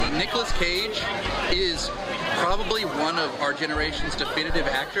Nicolas Cage is probably one of our generation's definitive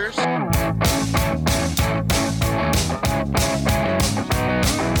actors.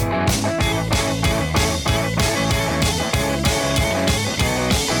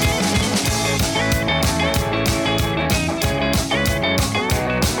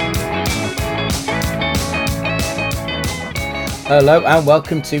 Hello and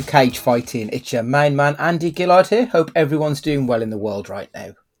welcome to Cage Fighting. It's your main man Andy Gillard here. Hope everyone's doing well in the world right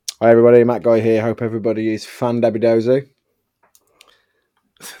now. Hi everybody, Matt Guy here. Hope everybody is fandabidozy.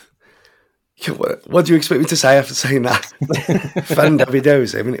 What do you expect me to say after saying that?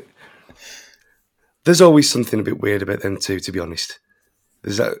 Fandabidozy. I mean, there's always something a bit weird about them too, to be honest.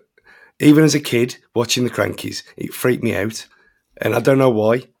 There's that, even as a kid watching the Crankies, it freaked me out, and I don't know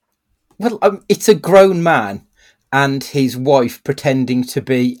why. Well, it's a grown man and his wife pretending to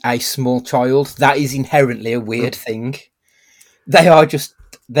be a small child. That is inherently a weird thing.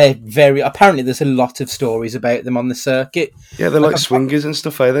 They're very... Apparently there's a lot of stories about them on the circuit. Yeah, they're like swingers and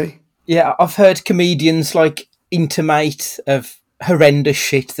stuff, are they? Yeah, I've heard comedians intimate of horrendous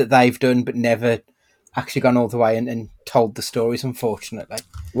shit that they've done, but never actually gone all the way and told the stories, unfortunately.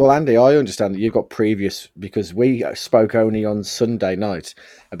 Well, Andy, I understand that you've got previous, because we spoke only on Sunday night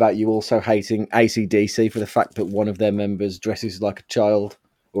about you also hating AC/DC for the fact that one of their members dresses like a child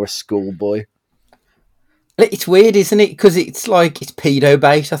or a schoolboy. It's weird, isn't it? Because it's pedo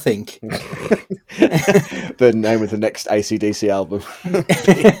bait, I think. The name of the next AC/DC album.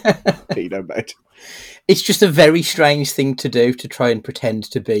 Pedo bait. It's just a very strange thing to do, to try and pretend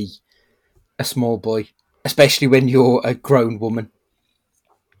to be a small boy, especially when you're a grown woman.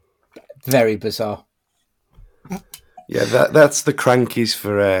 Very bizarre. Yeah, that's the Crankies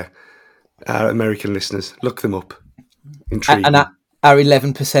for our American listeners. Look them up. Intriguing. And our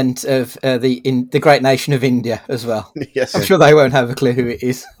 11% of the great nation of India as well. Yes. I'm sure they won't have a clue who it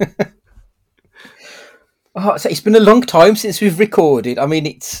is. So it's been a long time since we've recorded. I mean,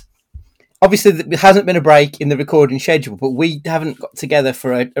 it's obviously there hasn't been a break in the recording schedule, but we haven't got together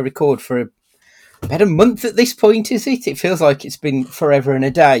for a record for about a month at this point, is it? It feels like it's been forever and a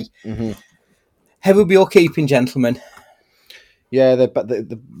day. Mm-hmm. How will we all keeping, gentlemen? Yeah,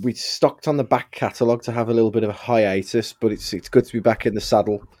 we stocked on the back catalogue to have a little bit of a hiatus, but it's good to be back in the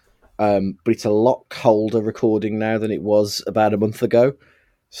saddle. But it's a lot colder recording now than it was about a month ago.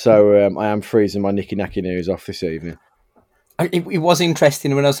 So I am freezing my Nicky Nacky news off this evening. It was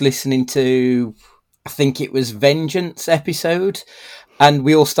interesting when I was listening to, I think it was Vengeance episode, and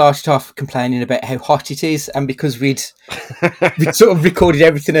we all started off complaining about how hot it is, and because we'd sort of recorded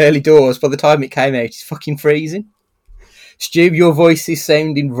everything early doors, by the time it came out, it's fucking freezing. Stu, your voice is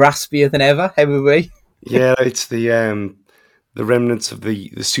sounding raspier than ever. How are we? Yeah, it's the remnants of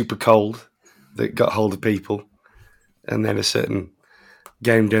the super cold that got hold of people, and then a certain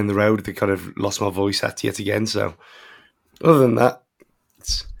game down the road that kind of lost my voice at yet again. So other than that,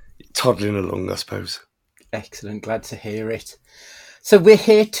 it's toddling along, I suppose. Excellent, glad to hear it. So we're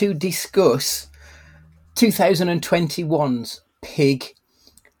here to discuss 2021's Pig.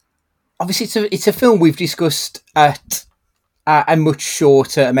 Obviously, it's a film we've discussed at a much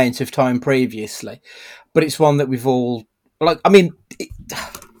shorter amount of time previously, but it's one that we've all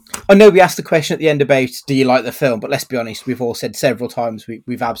I know we asked the question at the end about do you like the film, but let's be honest, we've all said several times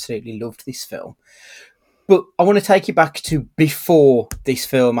we've absolutely loved this film. But I want to take you back to before this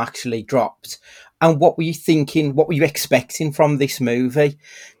film actually dropped. And what were you thinking? What were you expecting from this movie?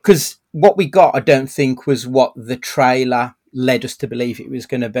 Because what we got, I don't think, was what the trailer led us to believe it was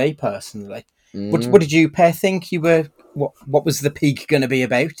going to be, personally. What did you pair think? What was the Pig going to be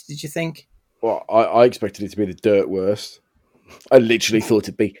about, did you think? Well, I expected it to be the dirt worst. I literally thought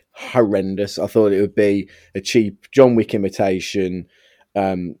it'd be horrendous. I thought it would be a cheap John Wick imitation,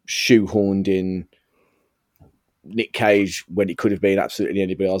 shoehorned in Nick Cage when it could have been absolutely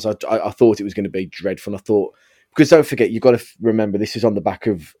anybody else. I thought it was going to be dreadful. I thought, because don't forget, you've got to remember this is on the back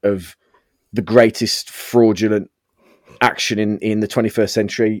of the greatest fraudulent action in the 21st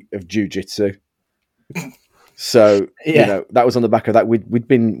century of jiu-jitsu. So yeah. That was on the back of that. We'd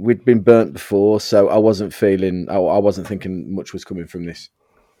been burnt before, so I wasn't thinking much was coming from this.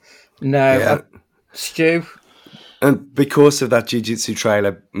 No, Yeah. Stu. And because of that jiu-jitsu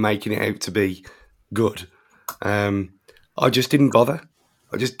trailer making it out to be good, I just didn't bother.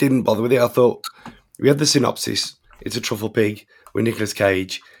 with it. I thought, we had the synopsis. It's a truffle pig with Nicolas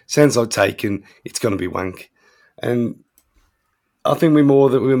Cage. Sounds like Taken. It's going to be wank. And I think we're more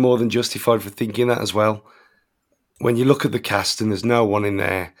than justified for thinking that as well. When you look at the cast and there's no one in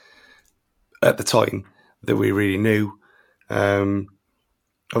there at the time that we really knew.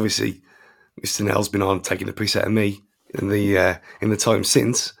 Obviously, Mr. Nell's been on taking the piss out of me in the time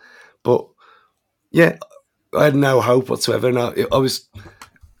since. But yeah, I had no hope whatsoever, and I was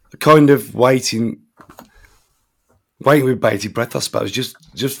kind of waiting with bated breath, I suppose,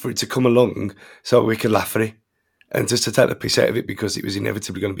 just for it to come along so we could laugh at it and just to take the piss out of it because it was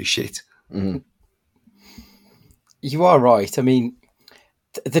inevitably going to be shit. Mm-hmm. You are right. I mean,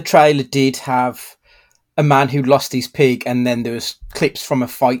 the trailer did have a man who lost his pig, and then there was clips from a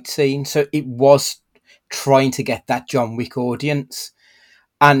fight scene, so it was trying to get that John Wick audience.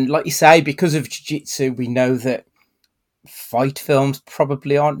 And like you say, because of jiu-jitsu, we know that fight films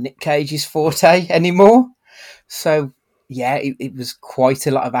probably aren't Nick Cage's forte anymore. So yeah, it was quite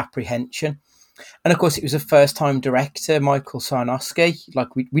a lot of apprehension. And of course, it was a first-time director, Michael Sarnowski.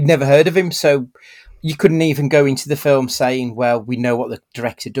 Like, we'd never heard of him, so you couldn't even go into the film saying, well, we know what the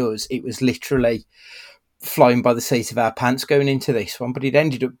director does. It was literally flying by the seat of our pants going into this one, but it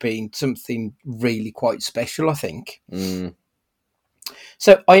ended up being something really quite special, I think. Mm.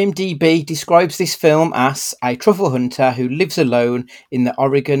 So IMDb describes this film as a truffle hunter who lives alone in the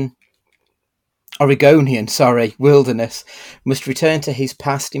Oregonian wilderness, must return to his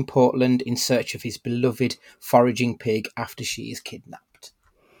past in Portland in search of his beloved foraging pig after she is kidnapped.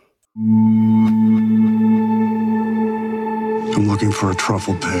 I'm looking for a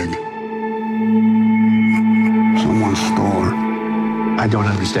truffle pig. Someone stole her. I don't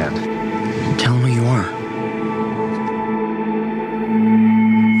understand. Tell him who you are.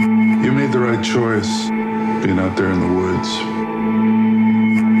 You made the right choice being out there in the woods.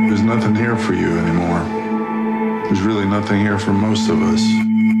 There's nothing here for you anymore. There's really nothing here for most of us.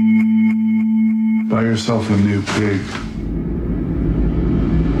 Buy yourself a new pig.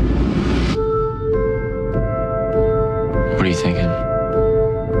 What are you thinking?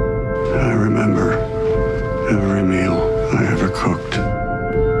 I remember every meal I ever cooked.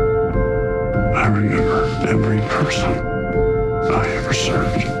 I remember every person I ever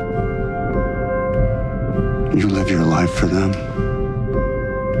served. You live your life for them,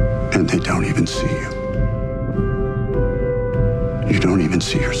 and they don't even see you. You don't even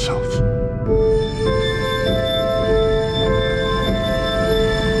see yourself.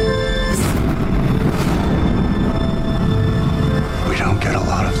 We don't get a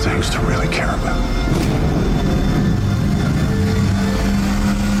lot of things to really care about.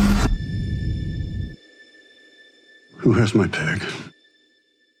 Who has my pig?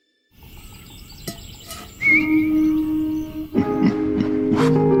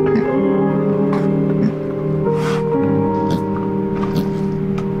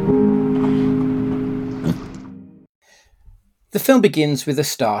 The film begins with a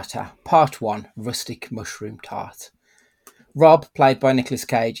starter, part 1, rustic mushroom tart. Rob, played by Nicolas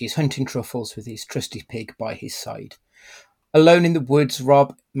Cage, is hunting truffles with his trusty pig by his side. Alone in the woods,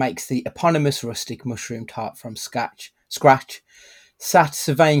 Rob makes the eponymous rustic mushroom tart from scratch, sat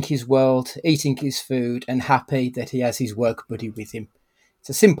surveying his world, eating his food, and happy that he has his work buddy with him. It's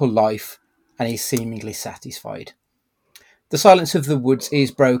a simple life, and he's seemingly satisfied. The silence of the woods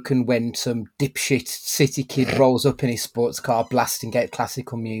is broken when some dipshit city kid rolls up in his sports car, blasting out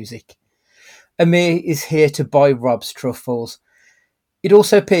classical music. Amir is here to buy Rob's truffles. It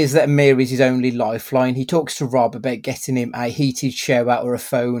also appears that Amir is his only lifeline. He talks to Rob about getting him a heated shower or a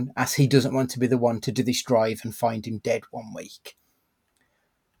phone, as he doesn't want to be the one to do this drive and find him dead one week.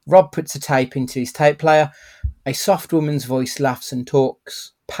 Rob puts a tape into his tape player. A soft woman's voice laughs and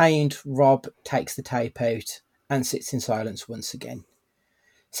talks. Pained, Rob takes the tape out and sits in silence once again.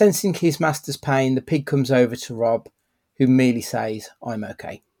 Sensing his master's pain, the pig comes over to Rob, who merely says, "I'm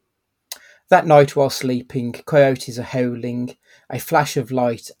okay." That night while sleeping, coyotes are howling, a flash of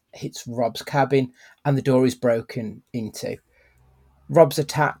light hits Rob's cabin, and the door is broken into. Rob's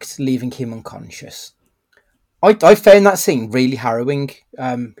attacked, leaving him unconscious. I found that scene really harrowing.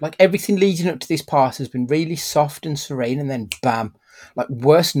 Like, everything leading up to this part has been really soft and serene, and then bam, like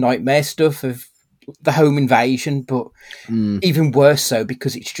worst nightmare stuff of the home invasion, but even worse so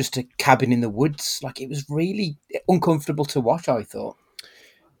because it's just a cabin in the woods. Like, it was really uncomfortable to watch, I thought.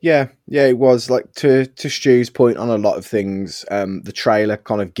 Yeah, it was. Like, to Stu's point on a lot of things, the trailer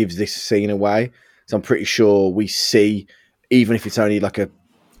kind of gives this scene away. So I'm pretty sure we see, even if it's only like a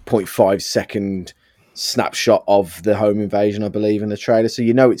 0.5 second snapshot of the home invasion, I believe, in the trailer. So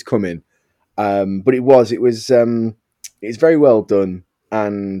you know it's coming. But it was very well done,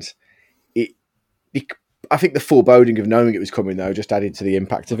 and I think the foreboding of knowing it was coming, though, just added to the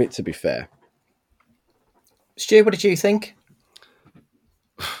impact of it, to be fair. Stu, what did you think?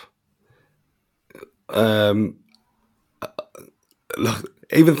 Look,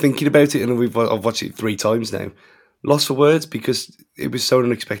 even thinking about it, and I've watched it 3 times now, lost for words because it was so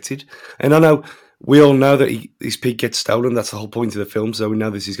unexpected. And I know we all know that his pig gets stolen. That's the whole point of the film. So we know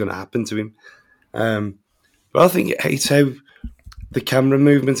this is going to happen to him. But I think it's how the camera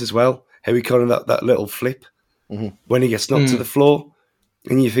movement as well, how he kind of that little flip when he gets knocked to the floor.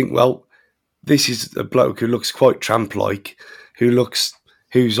 And you think, well, this is a bloke who looks quite tramp-like,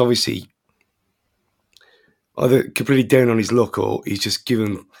 who's obviously either completely down on his luck or he just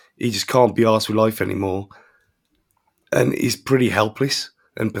can't be arsed with life anymore. And he's pretty helpless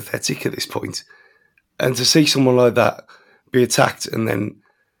and pathetic at this point. And to see someone like that be attacked and then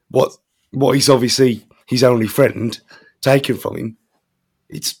what is obviously his only friend taken from him,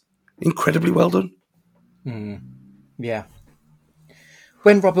 it's incredibly well done. Yeah.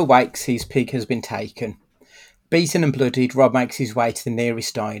 When Rob awakes, his pig has been taken. Beaten and bloodied, Rob makes his way to the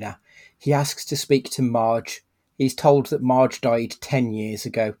nearest diner. He asks to speak to Marge. He's told that Marge died 10 years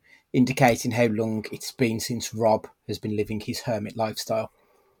ago, indicating how long it's been since Rob has been living his hermit lifestyle.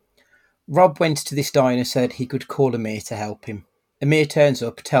 Rob went to this diner so that he could call Amir to help him. Amir turns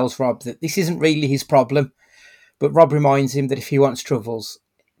up, tells Rob that this isn't really his problem, but Rob reminds him that if he wants truffles,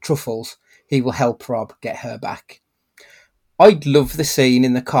 he will help Rob get her back. I'd love the scene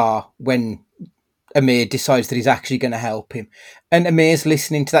in the car when Amir decides that he's actually going to help him. And Amir's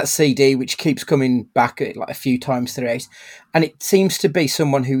listening to that CD, which keeps coming back like a few times throughout. And it seems to be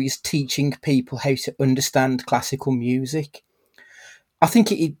someone who is teaching people how to understand classical music. I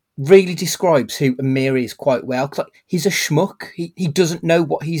think it really describes who Amir is quite well. Like, he's a schmuck. He doesn't know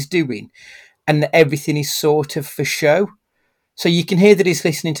what he's doing. And that everything is sort of for show. So you can hear that he's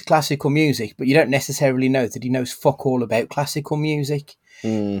listening to classical music, but you don't necessarily know that he knows fuck all about classical music.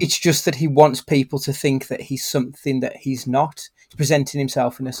 It's just that he wants people to think that he's something that he's not. He's presenting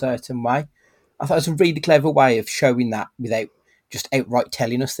himself in a certain way. I thought it was a really clever way of showing that without just outright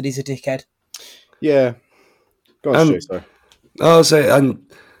telling us that he's a dickhead. Yeah. Go on, Stu, sorry. I'll say, and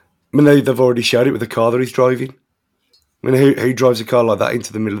I mean, they've already showed it with the car that he's driving. I mean, who drives a car like that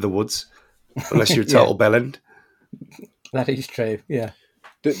into the middle of the woods? Unless you're a total bellend. That is true, yeah.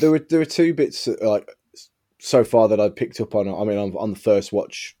 There were two bits like so far that I picked up on. I mean, on the first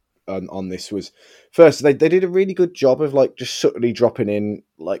watch on this was first they did a really good job of like just subtly dropping in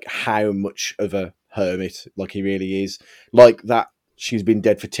like how much of a hermit like he really is, like that she's been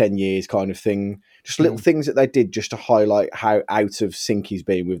dead for 10 years kind of thing. Just little things that they did just to highlight how out of sync he's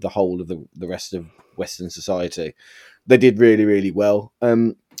been with the whole of the rest of Western society. They did really, really well.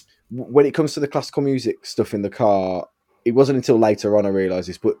 When it comes to the classical music stuff in the car, it wasn't until later on I realised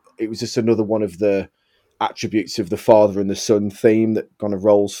this, but it was just another one of the attributes of the father and the son theme that kind of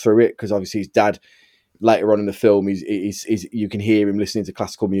rolls through it, because obviously his dad later on in the film is you can hear him listening to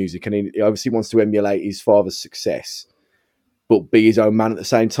classical music, and he obviously wants to emulate his father's success but be his own man at the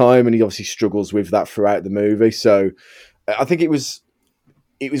same time, and he obviously struggles with that throughout the movie. So I think it was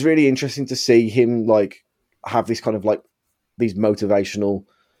really interesting to see him like have this kind of like these motivational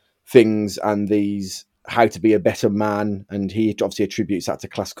things and these how to be a better man, and he obviously attributes that to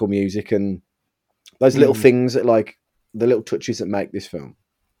classical music and those little things that like the little touches that make this film.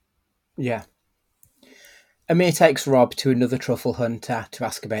 Yeah. Amir takes Rob to another truffle hunter to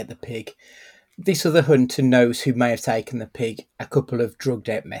ask about the pig. This other hunter knows who may have taken the pig, a couple of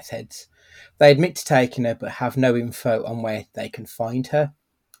drugged out meth heads. They admit to taking her but have no info on where they can find her.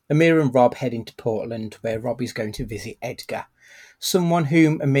 Amir and Rob head into Portland, where Rob is going to visit Edgar, someone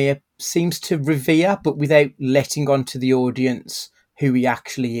whom Amir seems to revere but without letting on to the audience who he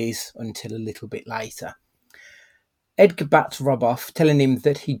actually is until a little bit later. Edgar bats Rob off, telling him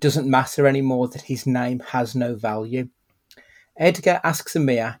that he doesn't matter anymore, that his name has no value. Edgar asks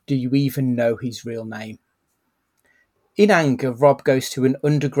Amir, do you even know his real name? In anger, Rob goes to an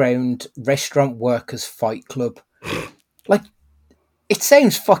underground restaurant workers fight club. Like, it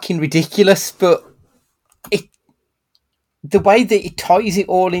sounds fucking ridiculous, but the way that it ties it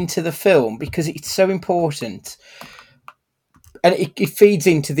all into the film, because it's so important, and it feeds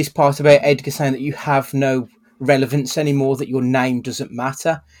into this part about Edgar saying that you have no relevance anymore, that your name doesn't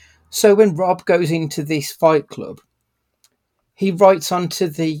matter. So when Rob goes into this fight club, he writes onto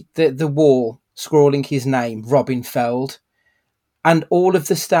the wall, scrawling his name, Robin Feld, and all of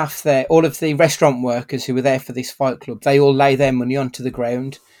the staff there, all of the restaurant workers who were there for this fight club, they all lay their money onto the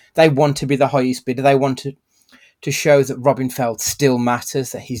ground. They want to be the highest bidder. They want to show that Robin Feld still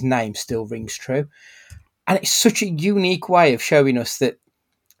matters, that his name still rings true. And it's such a unique way of showing us that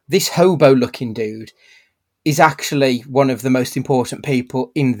this hobo-looking dude is actually one of the most important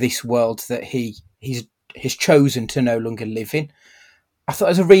people in this world that he's chosen to no longer live in. I thought it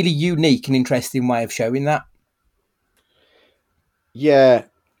was a really unique and interesting way of showing that. Yeah,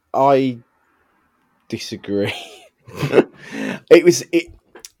 I disagree.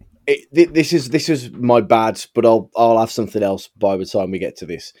 This is my bad, but I'll have something else by the time we get to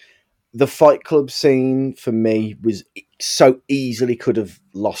this. The Fight Club scene for me was so easily could have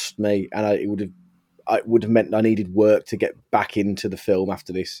lost me, and it would have meant I needed work to get back into the film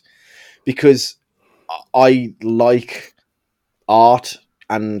after this, because I like art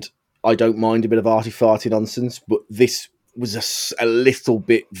and I don't mind a bit of arty-farty nonsense, but this was a little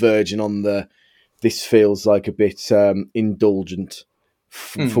bit verging on the. This feels like a bit indulgent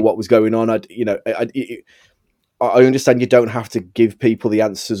for what was going on. I understand you don't have to give people the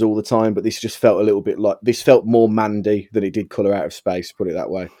answers all the time, but this just felt a little bit like this felt more Mandy than it did Colour Out of Space. Put it that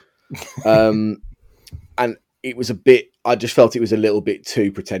way. And it was a bit. I just felt it was a little bit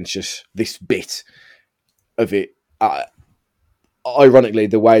too pretentious. This bit of it. Ironically,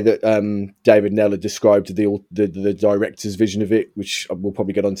 the way that David Neller described the director's vision of it, which we'll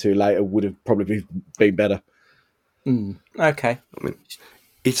probably get onto later, would have probably been better. Okay. I mean,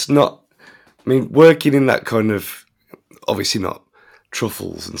 it's not. I mean, working in that kind of, obviously not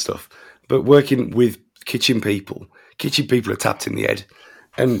truffles and stuff, but working with kitchen people are tapped in the head,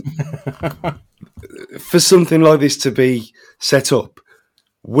 and for something like this to be set up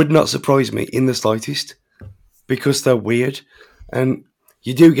would not surprise me in the slightest, because they're weird. And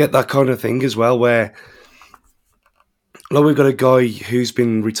you do get that kind of thing as well, where like we've got a guy who's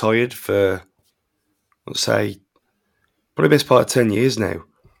been retired for, let's say, probably the best part of 10 years now.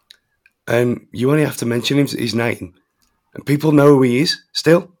 And you only have to mention his name, and people know who he is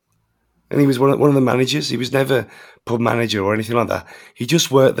still. And he was one of the managers. He was never pub manager or anything like that. He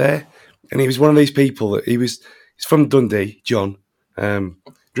just worked there, and he was one of these people that he's from Dundee, John,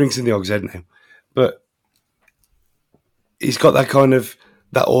 drinks in the Hogshead now. But he's got that kind of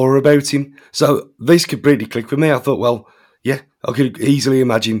that aura about him. So this could really click with me. I thought, well, yeah, I could easily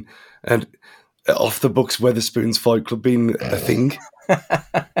imagine and off the books Weatherspoon's Fight Club being a thing.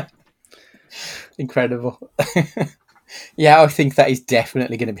 Incredible. Yeah, I think that is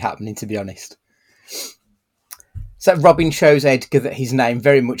definitely going to be happening, to be honest. So Robin shows Edgar that his name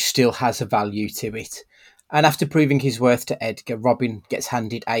very much still has a value to it. And after proving his worth to Edgar, Robin gets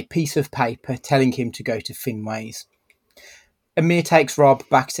handed a piece of paper telling him to go to Finway's. Amir takes Rob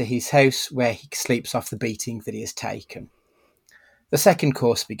back to his house, where he sleeps off the beating that he has taken. The second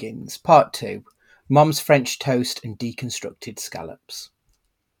course begins, part 2, Mom's French toast and deconstructed scallops.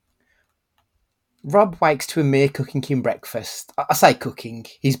 Rob wakes to Amir cooking him breakfast. I say cooking,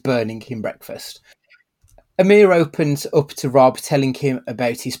 he's burning him breakfast. Amir opens up to Rob, telling him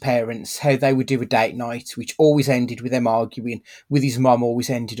about his parents, how they would do a date night, which always ended with them arguing, with his mum always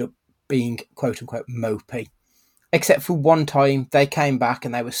ended up being quote-unquote mopey. Except for one time, they came back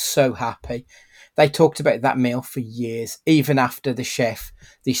and they were so happy. They talked about that meal for years, even after the chef,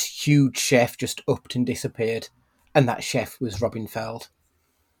 this huge chef, just upped and disappeared. And that chef was Robin Feld.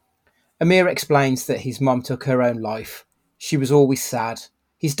 Amir explains that his mum took her own life. She was always sad.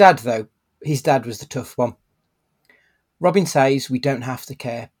 His dad was the tough one. Robin says we don't have to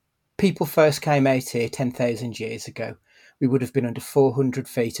care. People first came out here 10,000 years ago. We would have been under 400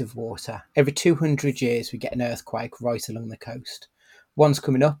 feet of water. Every 200 years we get an earthquake right along the coast. One's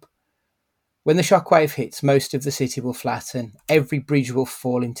coming up. When the shockwave hits, most of the city will flatten. Every bridge will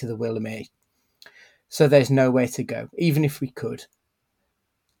fall into the Willamette. So there's nowhere to go, even if we could.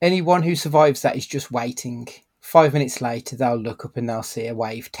 Anyone who survives that is just waiting. 5 minutes later, they'll look up and they'll see a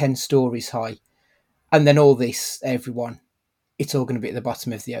wave 10 stories high. And then all this, everyone, it's all going to be at the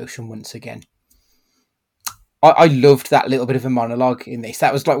bottom of the ocean once again. I loved that little bit of a monologue in this.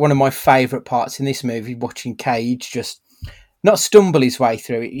 That was like one of my favourite parts in this movie, watching Cage just not stumble his way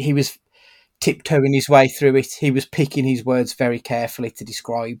through it. He was tiptoeing his way through it. He was picking his words very carefully to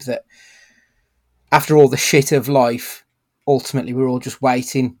describe that after all the shit of life, ultimately we're all just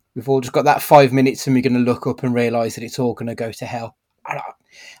waiting. We've all just got that 5 minutes and we're going to look up and realise that it's all going to go to hell.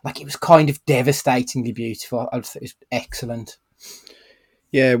 Like, it was kind of devastatingly beautiful. I thought it was excellent.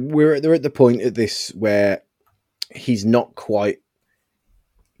 Yeah, they're at the point of this where he's not quite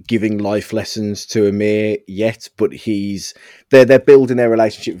giving life lessons to Amir yet, but they're building their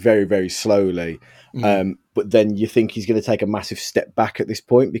relationship very, very slowly. But then you think he's going to take a massive step back at this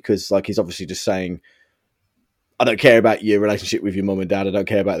point, because like he's obviously just saying, I don't care about your relationship with your mum and dad. I don't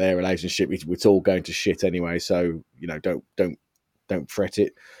care about their relationship. It's all going to shit anyway. So, don't fret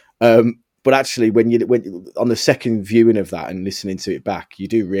it. But actually, when on the second viewing of that and listening to it back, you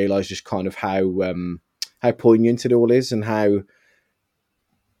do realise just kind of how poignant it all is and how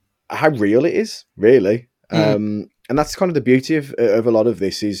real it is, really. And that's kind of the beauty of a lot of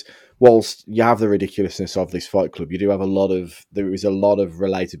this is, whilst you have the ridiculousness of this Fight Club, you do have there is a lot of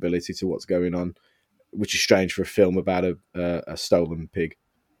relatability to what's going on, which is strange for a film about a stolen pig.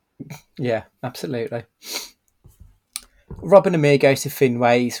 Yeah, absolutely. Rob and Amir go to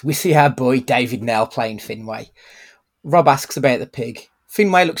Finway's. We see our boy David Nell playing Finway. Rob asks about the pig.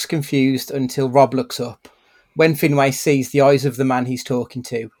 Finway looks confused until Rob looks up. When Finway sees the eyes of the man he's talking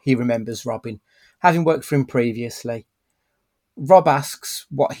to, he remembers Robin, having worked for him previously. Rob asks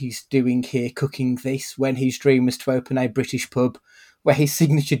what he's doing here cooking this when his dream was to open a British pub where his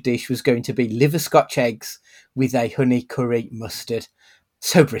signature dish was going to be liver Scotch eggs with a honey curry mustard.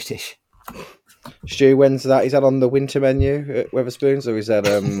 So British. Stu, when's that? Is that on the winter menu at Weatherspoons, or is that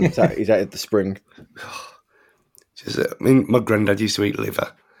is that at the spring? I mean, my granddad used to eat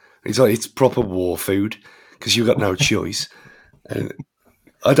liver. It's like it's proper war food because you've got no choice. And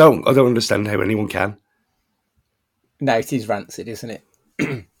I don't understand how anyone can. No, it is rancid, isn't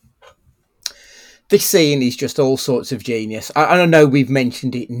it? This scene is just all sorts of genius. I know we've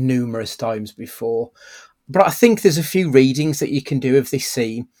mentioned it numerous times before, but I think there's a few readings that you can do of this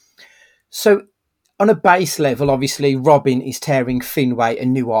scene. So, on a base level, obviously, Robin is tearing Finway a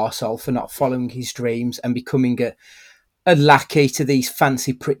new arsehole for not following his dreams and becoming a lackey to these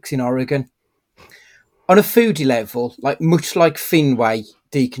fancy pricks in Oregon. On a foodie level, much like Finway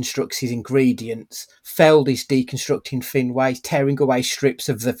deconstructs his ingredients, Feld is deconstructing Finway, tearing away strips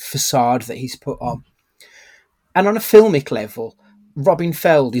of the facade that he's put on. And on a filmic level, Robin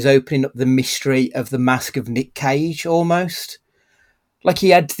Feld is opening up the mystery of the mask of Nick Cage, almost. Like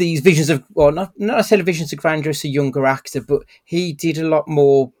he had these visions of, well, not necessarily visions of grandeur as a younger actor, but he did a lot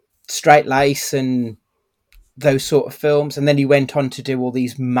more Straight Lace and those sort of films. And then he went on to do all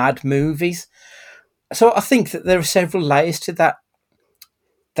these mad movies. So I think that there are several layers to that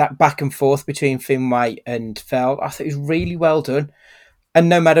back and forth between Finway and Feld. I think it was really well done. And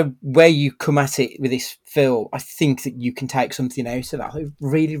no matter where you come at it with this film, I think that you can take something out of that. It was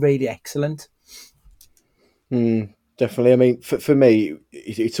really, really excellent. Definitely. I mean, for me,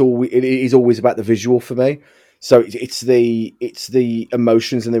 it is always about the visual for me. So it's the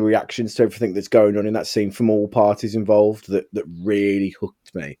emotions and the reactions to everything that's going on in that scene from all parties involved that really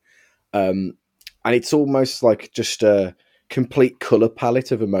hooked me. And it's almost like just a complete color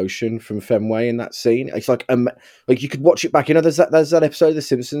palette of emotion from Fenway in that scene. It's like you could watch it back. You know, there's that episode of The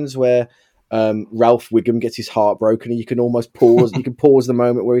Simpsons where Ralph Wiggum gets his heart broken, and you can almost pause. You can pause the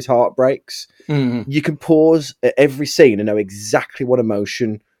moment where his heart breaks. Mm. You can pause at every scene and know exactly what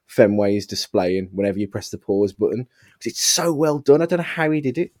emotion Fenway is displaying whenever you press the pause button, because it's so well done. I don't know how he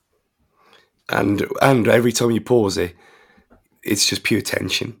did it. And every time you pause it, it's just pure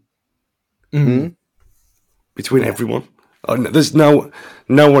tension between everyone. There's no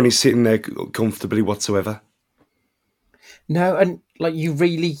one is sitting there comfortably whatsoever. No, and you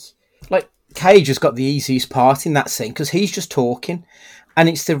really Cage has got the easiest part in that scene because he's just talking, and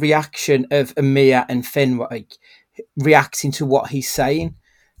it's the reaction of Amir and Fenway reacting to what he's saying.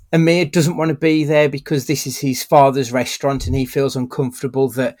 Amir doesn't want to be there because this is his father's restaurant and he feels uncomfortable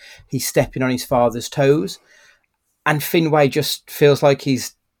that he's stepping on his father's toes. And Finway just feels like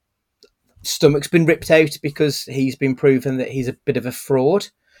his stomach's been ripped out because he's been proven that he's a bit of a fraud.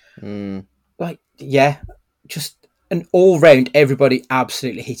 Just an all-round, everybody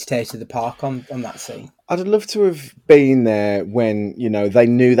absolutely hit it out of the park on that scene. I'd love to have been there when, they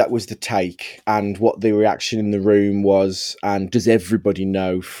knew that was the take and what the reaction in the room was. And does everybody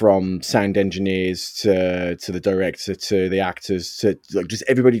know, from sound engineers to the director to the actors, to does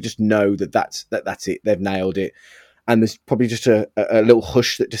everybody just know that's it? They've nailed it. And there's probably just a little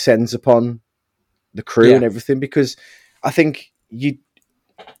hush that descends upon the crew and everything, because I think you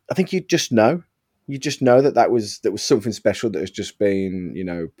just know. You just know that was something special that has just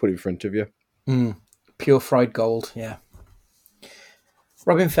been, put in front of you. Pure fried gold, yeah.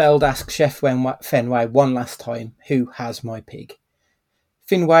 Robin Feld asks Chef Fenway one last time, who has my pig?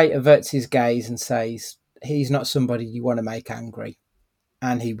 Finway averts his gaze and says, he's not somebody you want to make angry.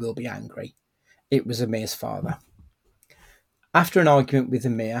 And he will be angry. It was Amir's father. After an argument with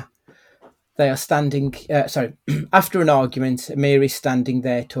Amir, they are standing... after an argument, Amir is standing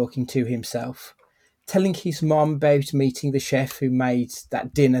there talking to himself, telling his mom about meeting the chef who made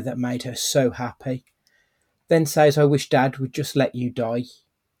that dinner that made her so happy. Then says, I wish Dad would just let you die.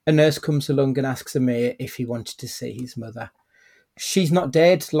 A nurse comes along and asks Amir if he wanted to see his mother. She's not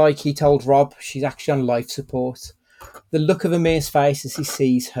dead, like he told Rob. She's actually on life support. The look of Amir's face as he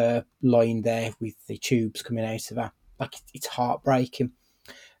sees her lying there with the tubes coming out of her, it's heartbreaking.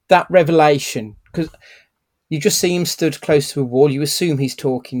 That revelation, because you just see him stood close to a wall. You assume he's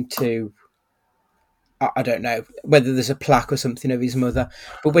talking to... I don't know whether there's a plaque or something of his mother,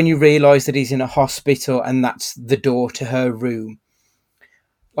 but when you realise that he's in a hospital and that's the door to her room,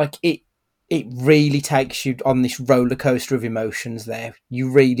 it really takes you on this roller coaster of emotions there. You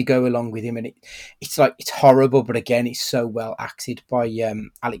really go along with him, and it's like, it's horrible, but again, it's so well acted by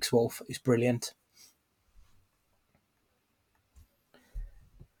Alex Wolff. It's brilliant.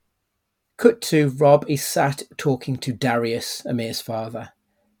 Cut to Rob is sat talking to Darius, Amir's father.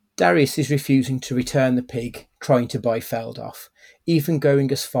 Darius is refusing to return the pig, trying to buy Feld off, even going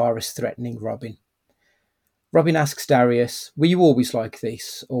as far as threatening Robin. Robin asks Darius, were you always like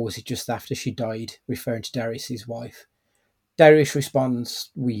this, or was it just after she died, referring to Darius's wife? Darius responds,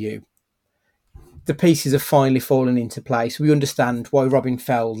 were you? The pieces have finally fallen into place. We understand why Robin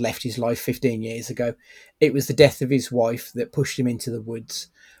Feld left his life 15 years ago. It was the death of his wife that pushed him into the woods.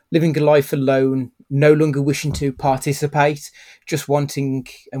 Living a life alone, no longer wishing to participate, just wanting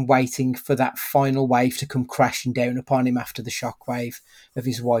and waiting for that final wave to come crashing down upon him after the shockwave of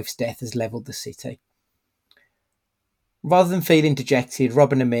his wife's death has levelled the city. Rather than feeling dejected,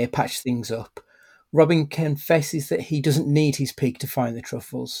 Rob and Amir patch things up. Robin confesses that he doesn't need his pig to find the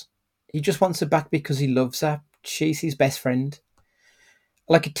truffles. He just wants her back because he loves her. She's his best friend.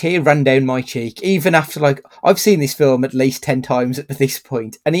 Like a tear ran down my cheek, even after, I've seen this film at least 10 times at this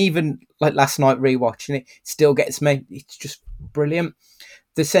point, and even last night rewatching it, still gets me. It's just brilliant.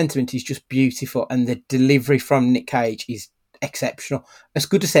 The sentiment is just beautiful, and the delivery from Nick Cage is exceptional. As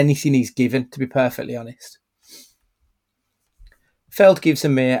good as anything he's given, to be perfectly honest. Feld gives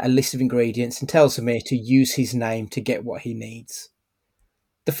Amir a list of ingredients and tells Amir to use his name to get what he needs.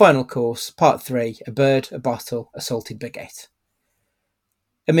 The final course, part 3, a bird, a bottle, a salted baguette.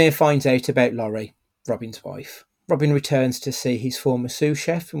 Amir finds out about Laurie, Robin's wife. Robin returns to see his former sous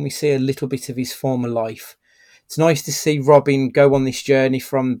chef, and we see a little bit of his former life. It's nice to see Robin go on this journey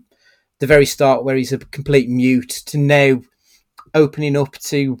from the very start, where he's a complete mute, to now opening up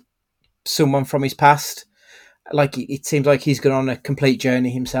to someone from his past. It seems like he's gone on a complete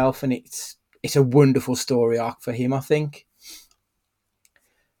journey himself, and it's a wonderful story arc for him, I think.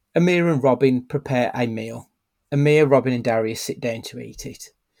 Amir and Robin prepare a meal. Amir, Robin and Darius sit down to eat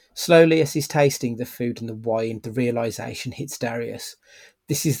it. Slowly, as he's tasting the food and the wine, the realisation hits Darius.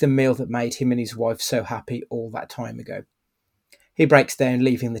 This is the meal that made him and his wife so happy all that time ago. He breaks down,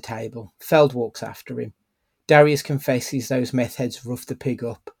 leaving the table. Feld walks after him. Darius confesses those meth heads roughed the pig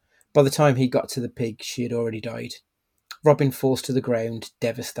up. By the time he got to the pig, she had already died. Robin falls to the ground,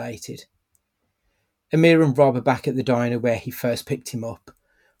 devastated. Amir and Rob are back at the diner where he first picked him up.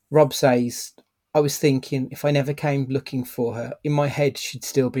 Rob says, I was thinking, if I never came looking for her, in my head she'd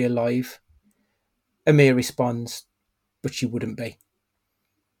still be alive. Amir responds, but she wouldn't be.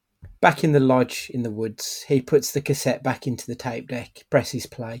 Back in the lodge in the woods, he puts the cassette back into the tape deck, presses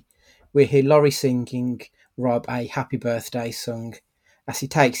play. We hear Laurie singing Rob a happy birthday song as he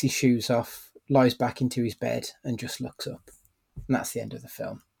takes his shoes off, lies back into his bed and just looks up. And that's the end of the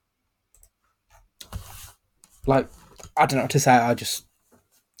film. I don't know what to say,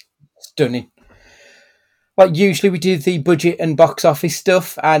 stunning. Usually we do the budget and box office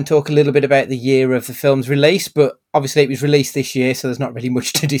stuff and talk a little bit about the year of the film's release, but obviously it was released this year, so there's not really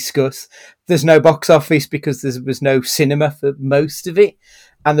much to discuss. There's no box office because there was no cinema for most of it,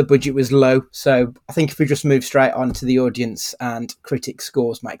 and the budget was low. So I think if we just move straight on to the audience and critic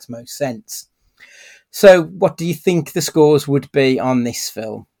scores makes most sense. So what do you think the scores would be on this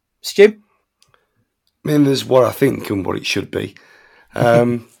film? Stu? I mean, there's what I think and what it should be.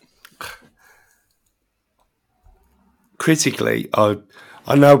 Critically, I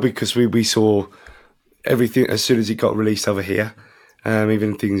know because we saw everything as soon as it got released over here,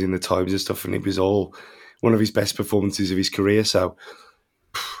 even things in the Times and stuff, and it was all one of his best performances of his career. So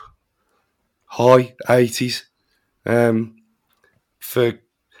high 80s for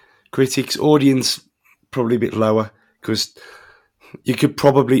critics. Audience probably a bit lower, because you could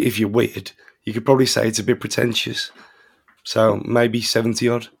probably, if you're weird, you could probably say it's a bit pretentious. So maybe 70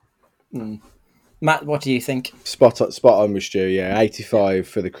 odd. Matt, what do you think? Spot on with Stu, yeah. 85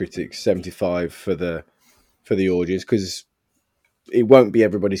 for the critics, 75 for the audience, because it won't be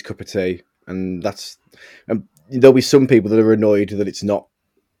everybody's cup of tea, and there'll be some people that are annoyed that it's not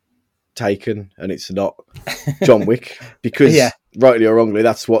Taken and it's not John Wick, because rightly or wrongly,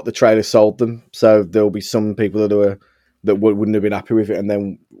 that's what the trailer sold them. So there'll be some people that wouldn't have been happy with it, and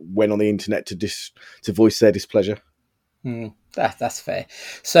then went on the internet to voice their displeasure. That's fair.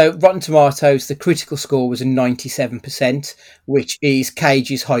 So Rotten Tomatoes, the critical score was a 97%, which is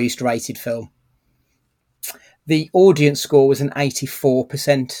Cage's highest rated film. The audience score was an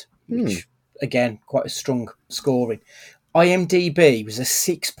 84%, which, again, quite a strong scoring. IMDb was a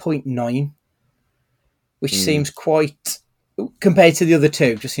 6.9, which seems quite, compared to the other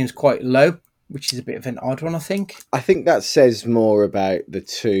two, just seems quite low, which is a bit of an odd one, I think. I think that says more about the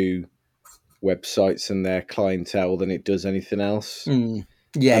two websites and their clientele than it does anything else.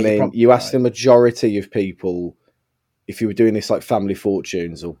 Yeah, I mean, you ask the majority of people, if you were doing this like Family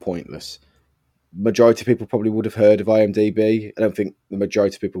Fortunes or Pointless, majority of people probably would have heard of IMDb. I don't think the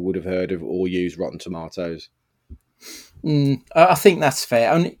majority of people would have heard of or used Rotten Tomatoes. I think that's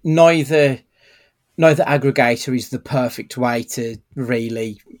fair. And neither aggregator is the perfect way to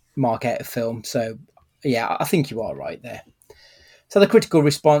really mark out a film. So, yeah, I think you are right there. So the critical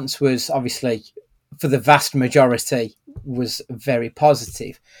response was obviously, for the vast majority, was very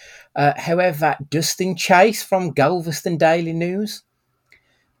positive. However, Dustin Chase from Galveston Daily News,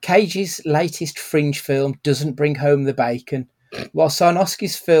 Cage's latest fringe film doesn't bring home the bacon. While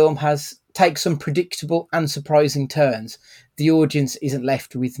Sarnowski's film takes some predictable and surprising turns, the audience isn't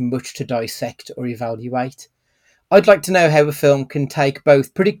left with much to dissect or evaluate. I'd like to know how a film can take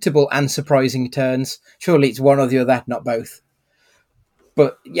both predictable and surprising turns. Surely it's one or the other, not both.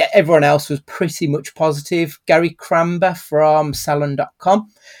 But yeah, everyone else was pretty much positive. Gary Cramber from Salon.com.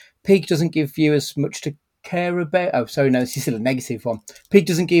 Pig doesn't give viewers much to care about. Oh, sorry, no, this is still a negative one. Pig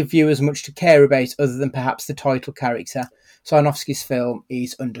doesn't give viewers much to care about other than perhaps the title character. Sarnowski's film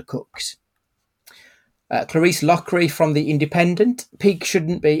is undercooked. Clarice Lockery from The Independent. Pig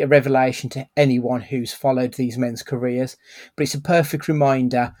shouldn't be a revelation to anyone who's followed these men's careers, but it's a perfect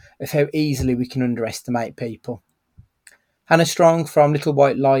reminder of how easily we can underestimate people. Hannah Strong from Little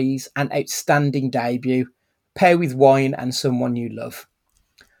White Lies, an outstanding debut. Pair with wine and someone you love.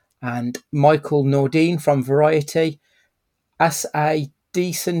 And Michael Nordine from Variety, as a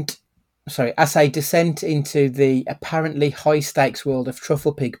descent into the apparently high-stakes world of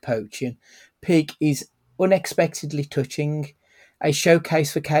truffle pig poaching, Pig is unexpectedly touching, a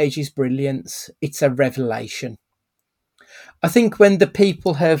showcase for Cage's brilliance. It's a revelation. I think when the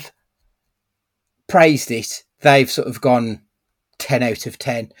people have praised it, they've sort of gone 10 out of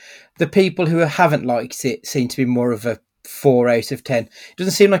 10. The people who haven't liked it seem to be more of a 4 out of 10. It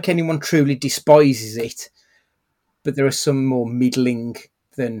doesn't seem like anyone truly despises it, but there are some more middling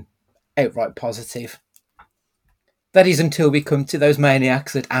than outright positive. That is until we come to those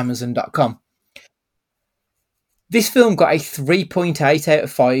maniacs at Amazon.com. This film got a 3.8 out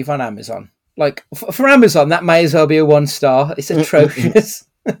of 5 on Amazon. Like, for Amazon, that may as well be a 1 star. It's atrocious.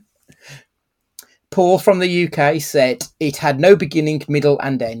 Paul from the UK said, it had no beginning, middle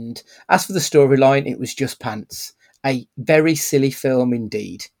and end. As for the storyline, it was just pants. A very silly film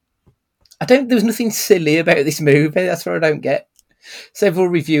indeed. There was nothing silly about this movie. That's what I don't get. Several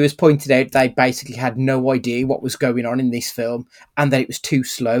reviewers pointed out they basically had no idea what was going on in this film and that it was too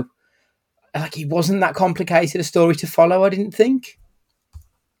slow. Like, it wasn't that complicated a story to follow, I didn't think.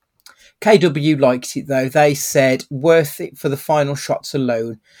 KW liked it though. They said, worth it for the final shots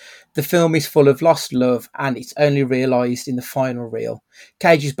alone. The film is full of lost love and it's only realised in the final reel.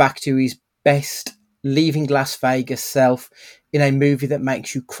 Cage is back to his best leaving Las Vegas self in a movie that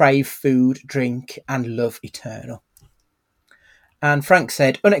makes you crave food, drink and love eternal. And Frank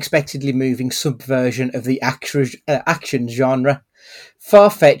said, unexpectedly moving subversion of the action genre.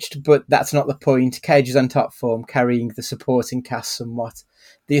 Far-fetched, but that's not the point. Cage is on top form, carrying the supporting cast somewhat.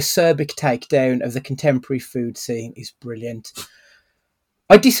 The acerbic takedown of the contemporary food scene is brilliant.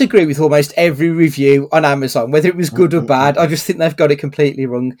 I disagree with almost every review on Amazon, whether it was good or bad. I just think they've got it completely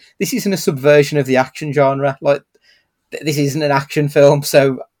wrong. This isn't a subversion of the action genre. Like, this isn't an action film,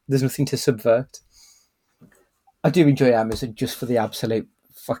 so there's nothing to subvert. I do enjoy Amazon just for the absolute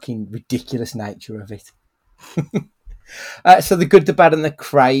fucking ridiculous nature of it. So the good, the bad, and the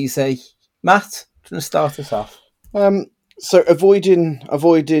crazy. Matt, do you want to start us off? So avoiding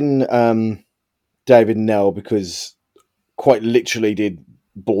David Nell, because quite literally did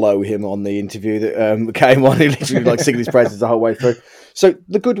blow him on the interview that came on. He literally like singing his praises the whole way through. So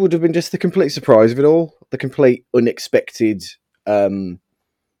the good would have been just the complete surprise of it all, the complete unexpected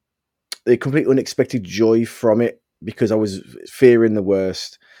joy from it, because I was fearing the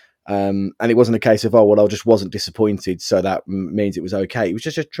worst. And it wasn't a case of, I just wasn't disappointed, so that means it was okay. It was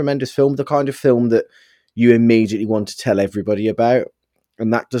just a tremendous film, the kind of film that you immediately want to tell everybody about,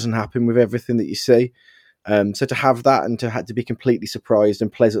 and that doesn't happen with everything that you see. So to have that and to be completely surprised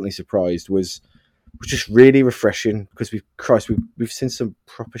and pleasantly surprised was just really refreshing, because we've seen some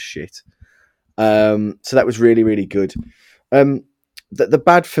proper shit. So that was really, really good. The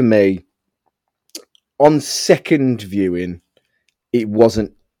bad for me, on second viewing, it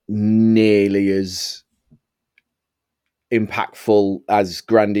wasn't nearly as impactful, as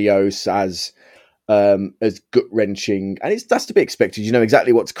grandiose, as gut wrenching, and that's to be expected. You know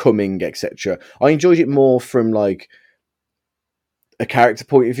exactly what's coming, etc. I enjoyed it more from like a character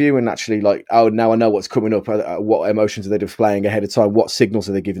point of view and actually like, oh, now I know what's coming up. What emotions are they displaying ahead of time? What signals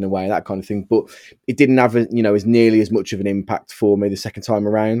are they giving away? That kind of thing. But it didn't have, as nearly as much of an impact for me the second time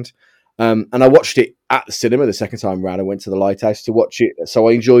around. And I watched it at the cinema the second time around. I went to the Lighthouse to watch it. So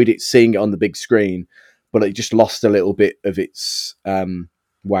I enjoyed it, seeing it on the big screen, but it just lost a little bit of its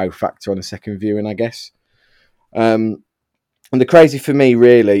wow factor on the second viewing, I guess. And the crazy for me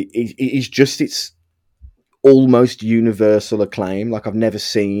really is just its almost universal acclaim. Like I've never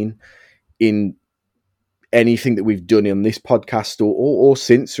seen in anything that we've done on this podcast or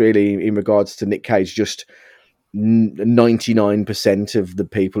since, really, in regards to Nick Cage. Just 99% of the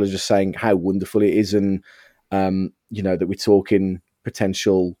people are just saying how wonderful it is, and that we're talking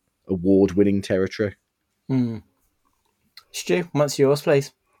potential award-winning territory. Stu, what's yours,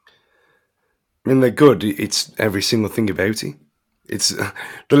 please? I mean, they're good. It's every single thing about it. It's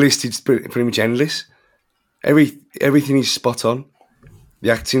the list is pretty much endless. Everything is spot on. The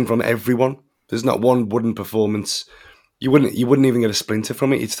acting from everyone. There's not one wooden performance. You wouldn't even get a splinter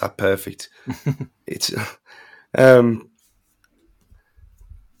from it. It's that perfect. It's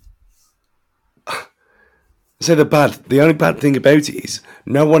so the only bad thing about it is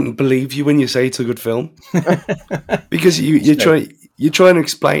no one believes you when you say it's a good film. Because you try to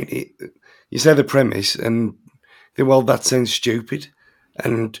explain it. You say the premise and then, well, that sounds stupid.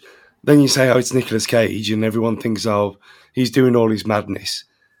 And then you say, oh, it's Nicolas Cage, and everyone thinks, oh, he's doing all his madness.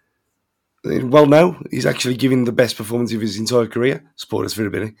 Well, no, he's actually giving the best performance of his entire career. Spoilers for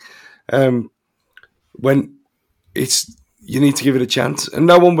everybody. When you need to give it a chance, and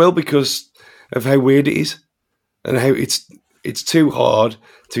no one will because of how weird it is, and how it's too hard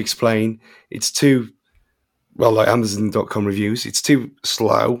to explain. It's too, well, like Amazon.com reviews, it's too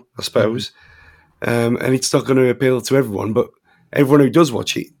slow, I suppose, and it's not going to appeal to everyone, but everyone who does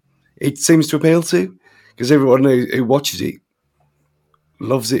watch it, it seems to appeal to, because everyone who watches it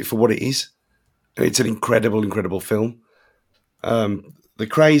loves it for what it is. And it's an incredible, incredible film. The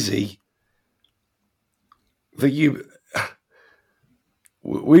crazy that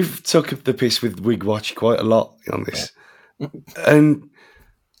we've took the piss with Wig Watch quite a lot on this, and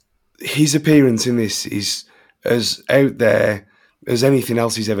his appearance in this is as out there as anything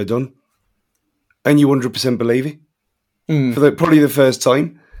else he's ever done, and you 100% believe it. For probably the first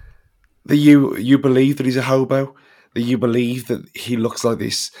time, that you believe that he's a hobo, that you believe that he looks like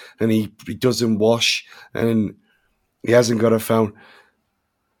this, and he doesn't wash, and he hasn't got a phone.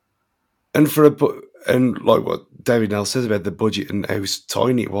 And like what David Nell says about the budget and how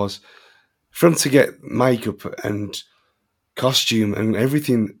tiny it was, for him to get makeup and costume and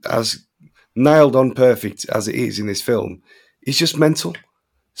everything as nailed on perfect as it is in this film, it's just mental.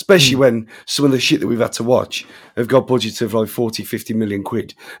 Especially when some of the shit that we've had to watch have got budgets of like 40, 50 million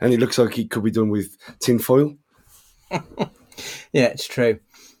quid, and it looks like it could be done with tin foil. Yeah, it's true.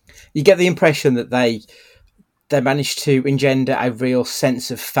 You get the impression that they managed to engender a real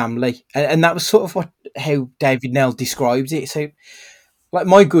sense of family, and that was sort of how David Nell described it. So, like,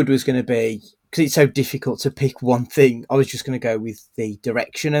 my good was going to be, because it's so difficult to pick one thing, I was just going to go with the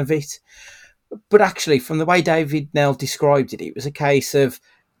direction of it. But actually, from the way David Nell described it, it was a case of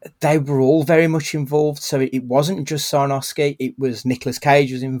they were all very much involved. So it wasn't just Sarnowski, it was Nicolas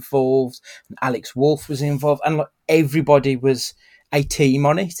Cage was involved, and Alex Wolff was involved, and like, everybody was a team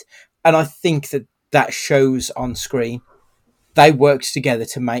on it. And I think that shows on screen. They worked together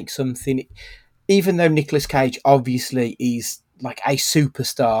to make something. Even though Nicolas Cage obviously is like a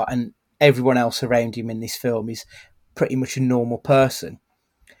superstar and everyone else around him in this film is pretty much a normal person,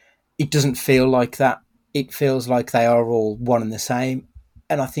 it doesn't feel like that. It feels like they are all one and the same.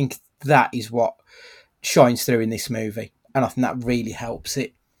 And I think that is what shines through in this movie. And I think that really helps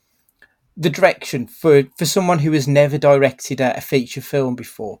it. The direction, for someone who has never directed a feature film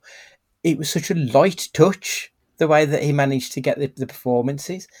before, it was such a light touch, the way that he managed to get the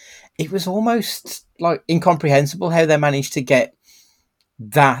performances. It was almost like incomprehensible how they managed to get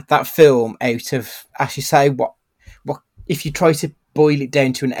that film out of, as you say, what if you try to boil it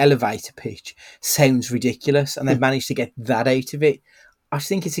down to an elevator pitch, sounds ridiculous, and they've managed to get that out of it. I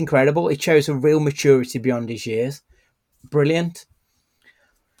think it's incredible. It shows a real maturity beyond his years. Brilliant.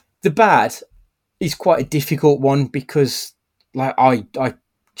 The bad is quite a difficult one because, like, I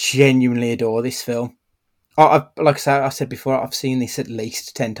genuinely adore this film. Like I said before, I've seen this at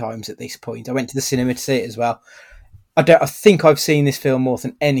least 10 times at this point. I went to the cinema to see it as well. I think I've seen this film more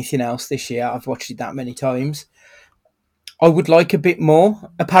than anything else this year. I've watched it that many times. I would like a bit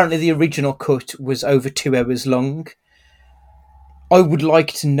more. Apparently the original cut was over 2 hours long. I would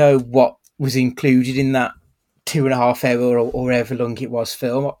like to know what was included in that 2.5 hour or however long it was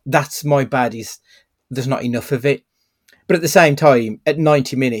film. That's my bad, is there's not enough of it. But at the same time, at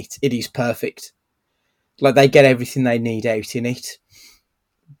 90 minutes, it is perfect. Like, they get everything they need out in it.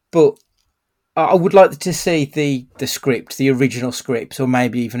 But I would like to see the script, the original script, or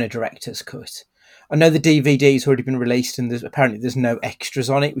maybe even a director's cut. I know the DVD's already been released, and apparently there's no extras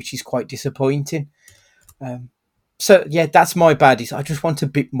on it, which is quite disappointing. So yeah, that's my baddies. I just want a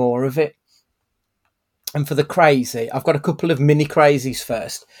bit more of it. And for the crazy, I've got a couple of mini crazies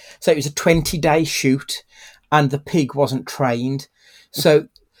first. So it was a 20-day shoot, and the pig wasn't trained. So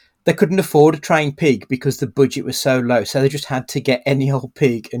they couldn't afford a trained pig because the budget was so low. So they just had to get any old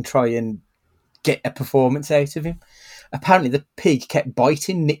pig and try and get a performance out of him. Apparently the pig kept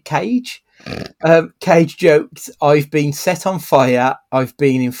biting Nick Cage. Cage joked, "I've been set on fire, I've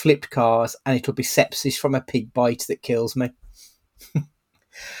been in flipped cars, and it'll be sepsis from a pig bite that kills me."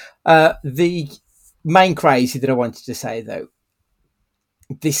 The main crazy that I wanted to say, though,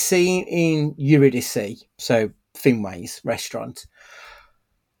 this scene in Eurydice, so Finway's restaurant,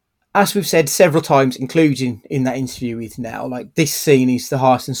 as we've said several times, including in that interview with Nell, like, this scene is the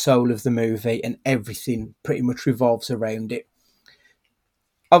heart and soul of the movie, and everything pretty much revolves around it.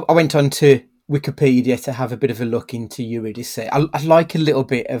 I went on to Wikipedia to have a bit of a look into Eurydice. I like a little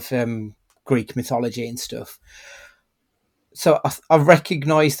bit of Greek mythology and stuff. So I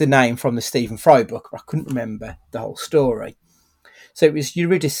recognised the name from the Stephen Fry book, but I couldn't remember the whole story. So it was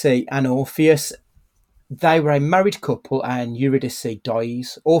Eurydice and Orpheus. They were a married couple, and Eurydice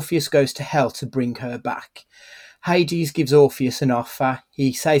dies. Orpheus goes to hell to bring her back. Hades gives Orpheus an offer.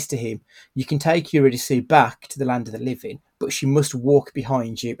 He says to him, "You can take Eurydice back to the land of the living, but she must walk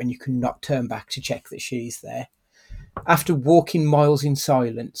behind you, and you cannot turn back to check that she's there." After walking miles in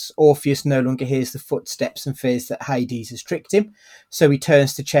silence, Orpheus no longer hears the footsteps and fears that Hades has tricked him, so he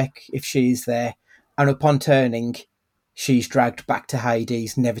turns to check if she is there, and upon turning, she's dragged back to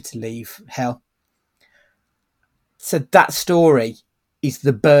Hades, never to leave hell. So that story is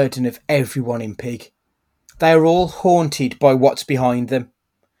the burden of everyone in Pig. They are all haunted by what's behind them,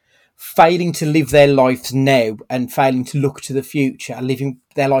 failing to live their lives now and failing to look to the future and living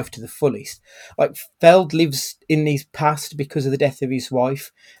their life to the fullest. Like, Feld lives in his past because of the death of his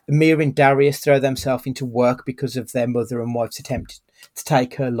wife. Amir and Darius throw themselves into work because of their mother and wife's attempt to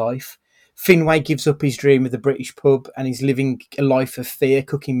take her life. Finway gives up his dream of the British pub and is living a life of fear,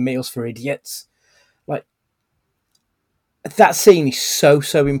 cooking meals for idiots. Like, that scene is so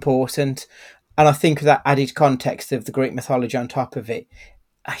important. And I think that added context of the Greek mythology on top of it,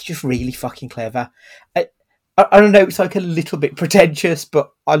 it's just really fucking clever. I don't know, it's like a little bit pretentious,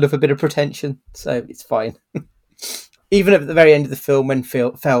 but I love a bit of pretension, so it's fine. Even at the very end of the film, when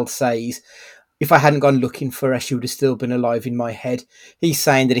Feld says, "If I hadn't gone looking for her, she would have still been alive in my head," he's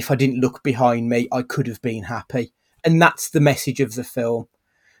saying that if I didn't look behind me, I could have been happy. And that's the message of the film.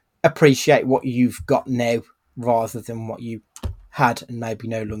 Appreciate what you've got now rather than what you had and maybe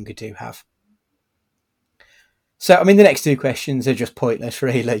no longer do have. So, I mean, the next two questions are just pointless,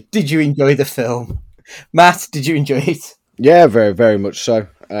 really. Did you enjoy the film? Matt, did you enjoy it? Yeah, very, very much so.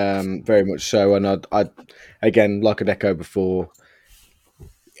 Very much so. And I again, like I'd echoed before,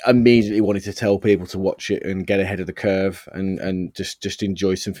 immediately wanted to tell people to watch it and get ahead of the curve and just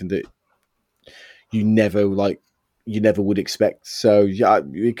enjoy something that you never would expect. So yeah,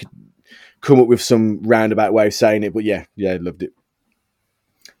 you could come up with some roundabout way of saying it, but yeah, loved it.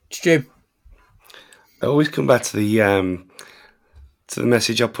 Stu? I always come back to the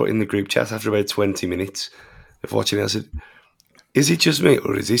message I put in the group chat after about 20 minutes of watching it. I said, "Is it just me,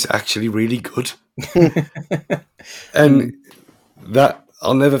 or is this actually really good?" And that,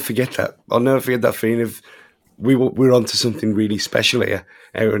 I'll never forget that. I'll never forget that feeling of we're onto something really special here,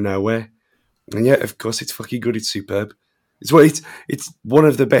 out of nowhere. And yeah, of course, it's fucking good. It's superb. It's one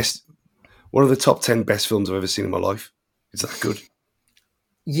of the top 10 best films I've ever seen in my life. It's that good.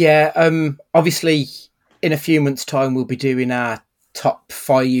 Yeah, obviously, in a few months' time, we'll be doing our top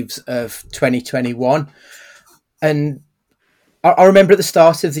fives of 2021. And I remember at the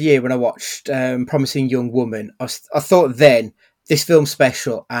start of the year when I watched Promising Young Woman, I thought then, this film's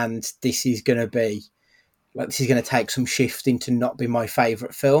special and this is going to take some shifting to not be my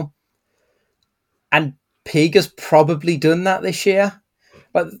favourite film. And Pig has probably done that this year.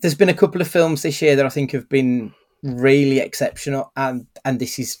 Like, there's been a couple of films this year that I think have been really exceptional, and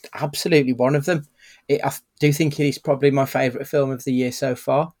this is absolutely one of them. I do think it is probably my favourite film of the year so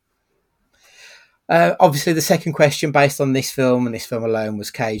far. Obviously, the second question based on this film and this film alone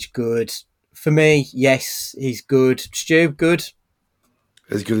was Cage good? For me, yes, he's good. Stu, good?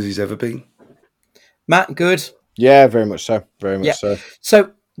 As good as he's ever been. Matt, good? Yeah, very much so. Very much so.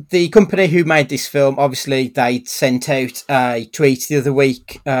 So the company who made this film, obviously, they sent out a tweet the other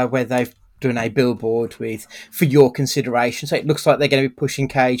week where they've done a billboard with for your consideration. So it looks like they're going to be pushing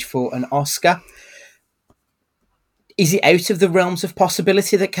Cage for an Oscar. Is it out of the realms of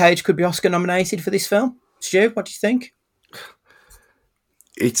possibility that Cage could be Oscar nominated for this film? Stu, what do you think?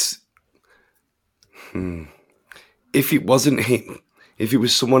 It's if it wasn't him, if it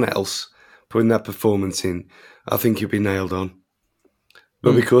was someone else putting that performance in, I think he'd be nailed on.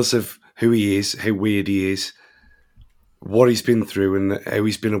 But because of who he is, how weird he is, what he's been through, and how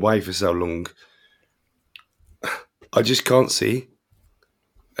he's been away for so long, I just can't see.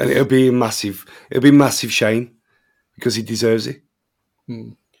 And it'll be a massive shame because he deserves it.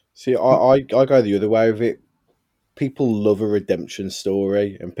 See, I go the other way with it. People love a redemption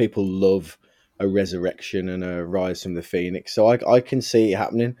story, and people love a resurrection and a rise from the phoenix. So I can see it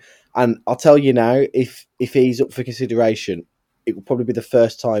happening. And I'll tell you now, if he's up for consideration, it will probably be the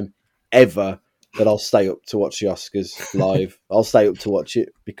first time ever that I'll stay up to watch the Oscars live. I'll stay up to watch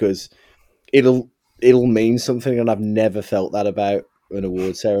it because it'll mean something, and I've never felt that about an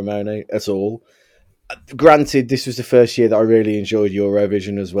award ceremony at all. Granted, this was the first year that I really enjoyed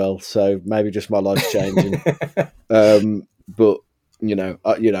Eurovision as well, so maybe just my life's changing. But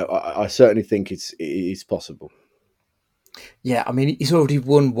I certainly think it's possible. Yeah, I mean, he's already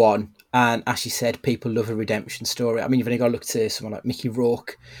won one, and as you said, people love a redemption story. I mean, you've only got to look to someone like Mickey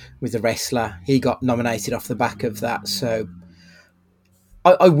Rourke with The Wrestler. He got nominated off the back of that, so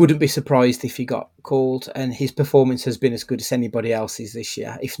I wouldn't be surprised if he got called, and his performance has been as good as anybody else's this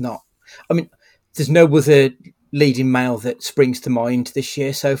year, if not. I mean, there's no other leading male that springs to mind this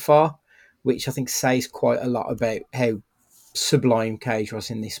year so far, which I think says quite a lot about how sublime Cage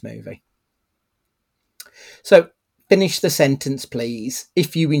was in this movie. So, finish the sentence, please.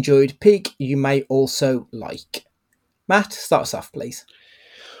 If you enjoyed Pig, you may also like. Matt, start us off, please.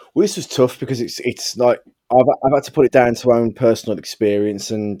 Well, this was tough because it's like I've had to put it down to my own personal experience,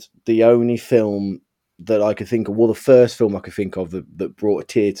 and the only film that I could think of, well, the first film I could think of that brought a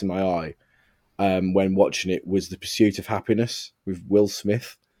tear to my eye when watching it was The Pursuit of Happiness with Will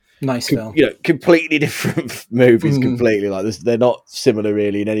Smith. Nice film. Completely different movies. Completely like this. They're not similar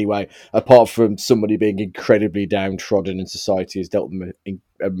really in any way, apart from somebody being incredibly downtrodden and society has dealt them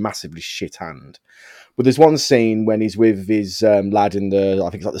a massively shit hand. But there's one scene when he's with his lad in I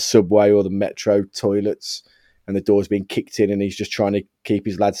think it's like the subway or the metro toilets, and the door's being kicked in, and he's just trying to keep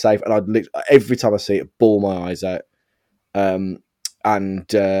his lad safe. And every time I see it, I bawl my eyes out. And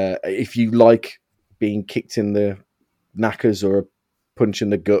if you like being kicked in the knackers or a punch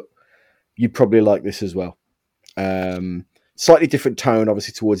in the gut, you probably like this as well. Slightly different tone,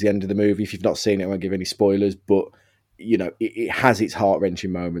 obviously, towards the end of the movie. If you've not seen it, I won't give any spoilers, but it has its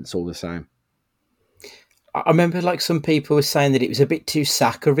heart-wrenching moments all the same. I remember some people were saying that it was a bit too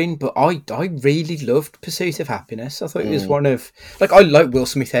saccharine, but I really loved Pursuit of Happiness. I thought it was one of, I like Will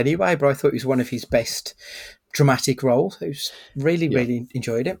Smith anyway, but I thought it was one of his best dramatic roles. I was really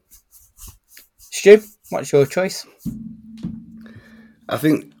enjoyed it. Stu, what's your choice? I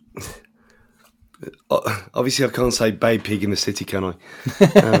think, obviously I can't say Bay Pig in the City, can I?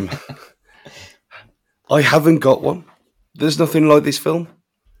 I haven't got one. There's nothing like this film.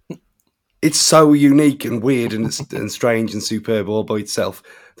 It's so unique and weird and strange and superb all by itself.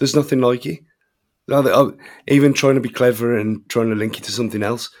 There's nothing like it. Even trying to be clever and trying to link it to something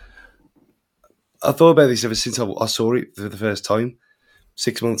else. I thought about this ever since I saw it for the first time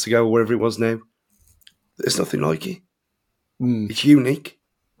 6 months ago or wherever it was now. There's nothing like it. It's unique.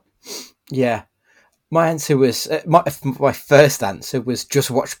 Yeah. My answer was, my first answer was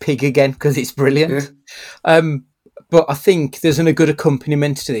just watch Pig again because it's brilliant. Yeah. But I think there's a good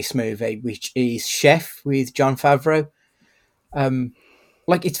accompaniment to this movie, which is Chef with Jon Favreau.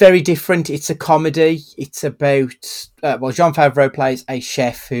 It's very different. It's a comedy. It's about, Jon Favreau plays a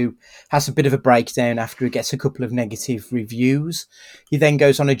chef who has a bit of a breakdown after he gets a couple of negative reviews. He then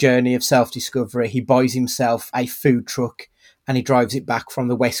goes on a journey of self-discovery. He buys himself a food truck and he drives it back from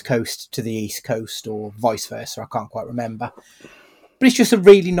the West Coast to the East Coast, or vice versa. I can't quite remember. But it's just a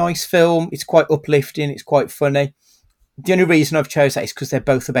really nice film. It's quite uplifting. It's quite funny. The only reason I've chosen that is because they're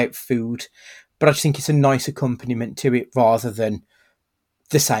both about food, but I just think it's a nice accompaniment to it rather than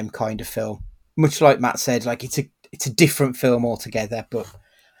the same kind of film. Much like Matt said, it's a different film altogether, but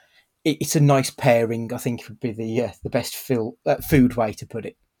it's a nice pairing. I think would be the best food way to put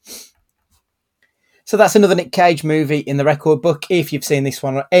it. So that's another Nick Cage movie in the record book. If you've seen this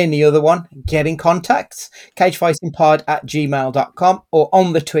one or any other one, get in contact. cagefightingpod@gmail.com or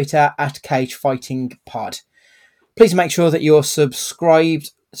on the Twitter @cagefightingpod. Please make sure that you're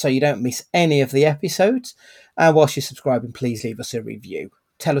subscribed so you don't miss any of the episodes. And whilst you're subscribing, please leave us a review.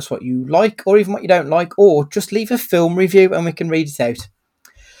 Tell us what you like or even what you don't like, or just leave a film review and we can read it out.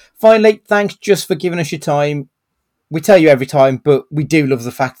 Finally, thanks just for giving us your time. We tell you every time, but we do love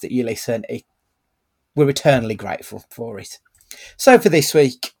the fact that you listen. We're eternally grateful for it. So for this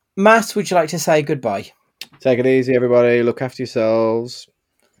week, Matt, would you like to say goodbye? Take it easy, everybody. Look after yourselves.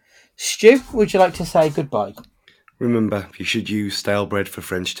 Stu, would you like to say goodbye? Remember, you should use stale bread for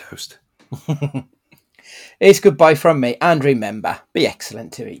French toast. It's goodbye from me, and remember, be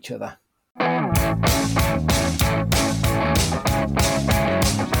excellent to each other.